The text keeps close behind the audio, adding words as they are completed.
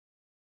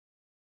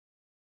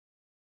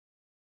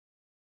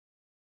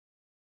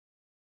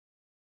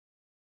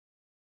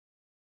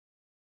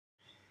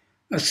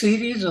A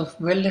series of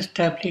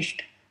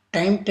well-established,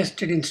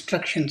 time-tested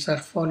instructions are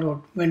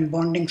followed when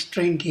bonding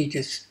strain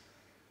gauges.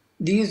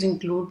 These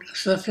include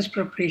surface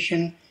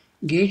preparation,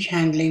 gauge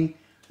handling,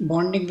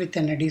 bonding with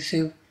an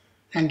adhesive,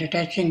 and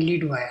attaching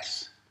lead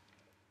wires.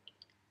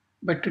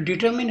 But to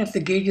determine if the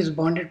gauge is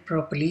bonded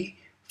properly,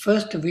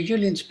 first a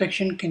visual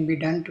inspection can be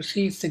done to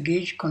see if the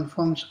gauge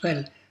conforms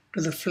well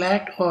to the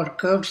flat or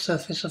curved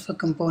surface of a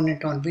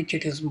component on which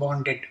it is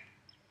bonded.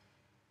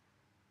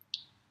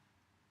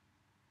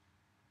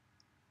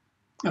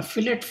 A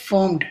fillet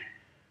formed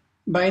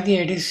by the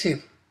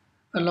adhesive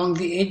along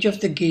the edge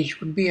of the gauge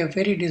would be a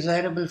very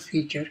desirable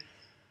feature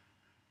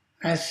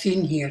as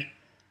seen here.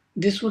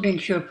 This would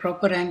ensure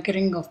proper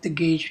anchoring of the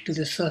gauge to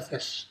the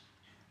surface.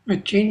 A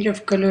change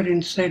of color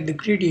inside the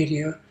grid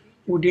area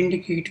would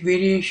indicate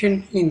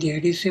variation in the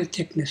adhesive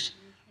thickness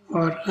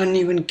or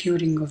uneven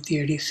curing of the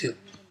adhesive.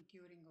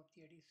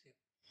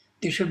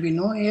 There should be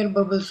no air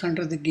bubbles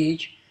under the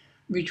gauge,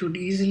 which would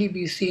easily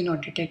be seen or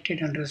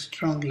detected under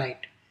strong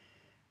light.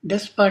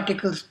 Dust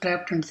particles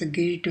trapped under the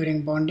gauge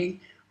during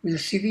bonding will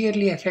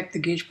severely affect the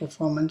gauge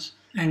performance,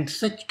 and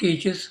such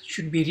gauges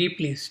should be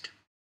replaced.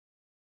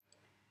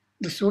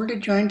 The solder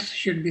joints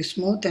should be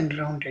smooth and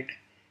rounded.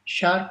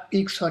 Sharp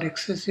peaks or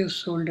excessive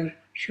solder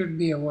should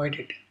be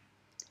avoided.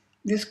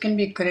 This can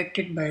be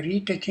corrected by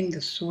retouching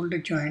the solder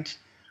joints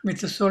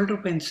with a solder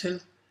pencil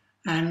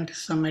and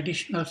some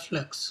additional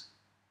flux.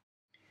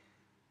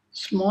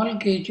 Small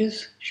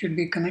gauges should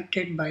be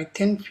connected by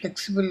thin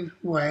flexible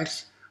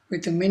wires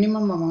with a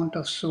minimum amount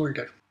of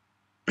solder.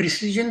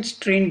 Precision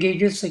strain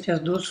gauges such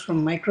as those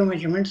from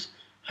micromeasurements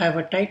have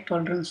a tight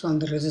tolerance on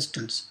the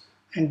resistance,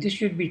 and this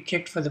should be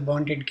checked for the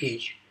bonded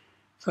gauge.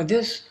 For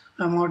this,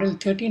 a model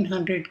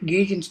 1300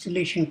 gauge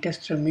installation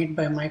tester made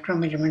by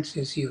micromeasurements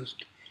is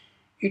used.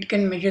 It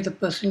can measure the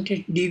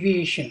percentage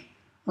deviation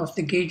of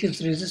the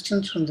gauge's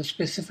resistance from the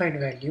specified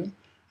value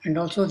and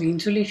also the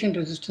insulation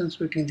resistance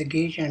between the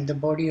gauge and the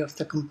body of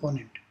the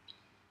component.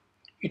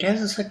 It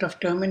has a set of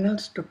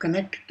terminals to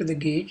connect to the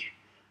gauge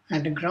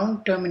and a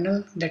ground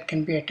terminal that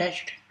can be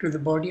attached to the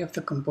body of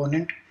the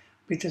component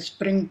with a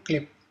spring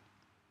clip.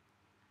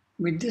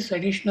 With this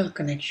additional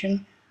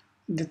connection,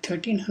 the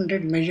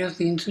 1300 measures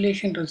the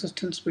insulation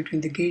resistance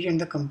between the gauge and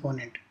the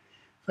component.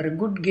 For a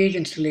good gauge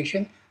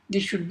installation,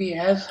 this should be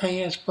as high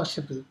as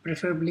possible,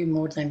 preferably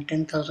more than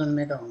 10,000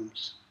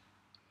 megaohms.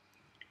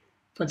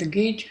 For the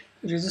gauge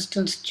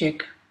resistance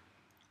check,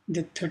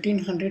 the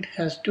 1300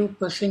 has two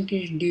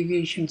percentage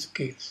deviation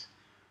scales,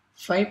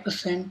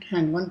 5%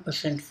 and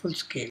 1% full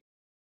scale.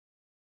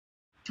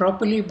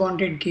 Properly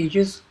bonded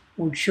gauges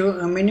would show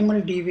a minimal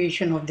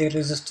deviation of their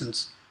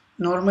resistance,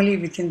 normally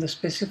within the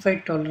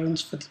specified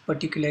tolerance for the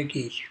particular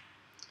gauge.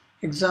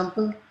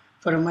 Example,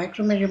 for a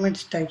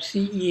micromeasurements type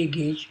CEA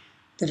gauge,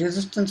 the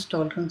resistance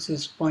tolerance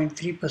is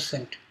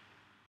 0.3%.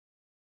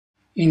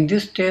 In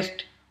this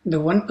test, the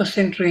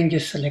 1% range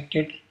is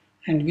selected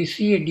and we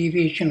see a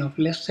deviation of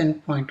less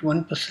than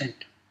 0.1%.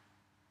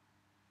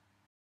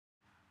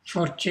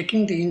 For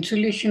checking the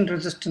insulation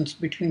resistance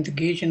between the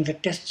gauge and the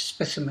test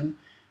specimen,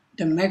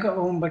 the mega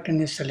ohm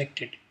button is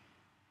selected.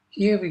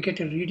 Here we get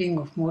a reading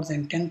of more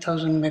than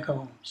 10,000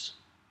 megaohms.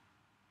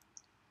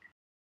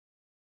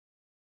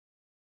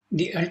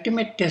 The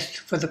ultimate test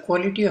for the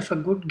quality of a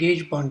good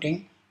gauge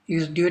bonding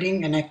is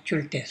during an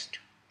actual test.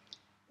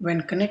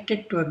 When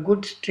connected to a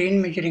good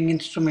strain measuring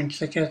instrument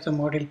such as the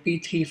model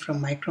P3 from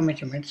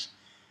Micromeasurements,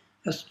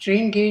 a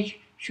strain gauge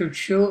should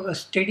show a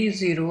steady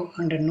zero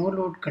under no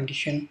load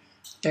condition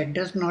that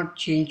does not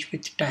change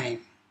with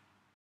time.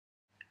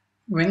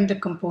 When the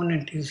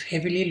component is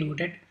heavily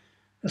loaded,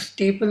 a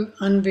stable,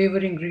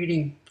 unwavering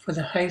reading for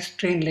the high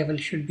strain level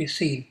should be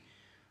seen,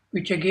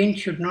 which again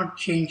should not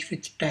change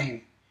with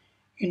time,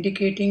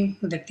 indicating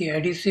that the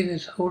adhesive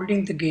is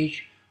holding the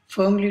gauge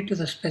firmly to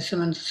the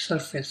specimen's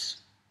surface.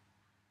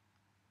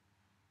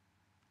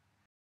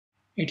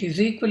 It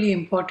is equally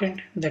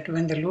important that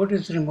when the load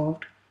is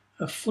removed,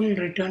 a full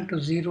return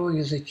to zero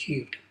is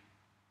achieved.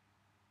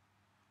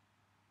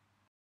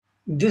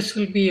 This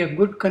will be a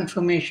good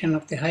confirmation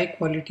of the high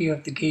quality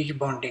of the gauge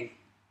bonding.